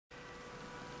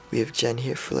We have Jen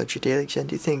here for Luxury Daily. Jen,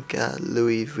 do you think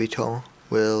Louis Vuitton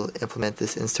will implement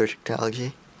this in-store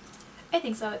technology? I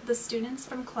think so. The students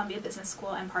from Columbia Business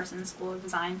School and Parsons School of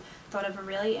Design thought of a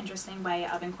really interesting way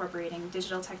of incorporating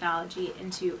digital technology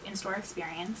into in-store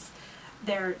experience.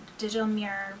 Their digital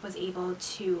mirror was able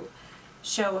to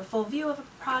show a full view of a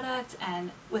product,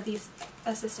 and with the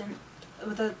assistance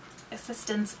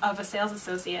of a sales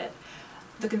associate,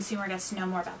 the consumer gets to know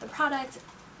more about the product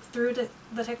through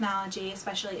the technology,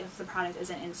 especially if the product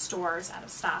isn't in stores out of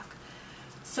stock.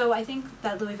 So I think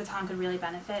that Louis Vuitton could really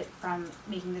benefit from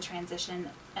making the transition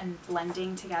and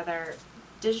blending together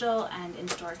digital and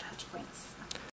in-store touch points.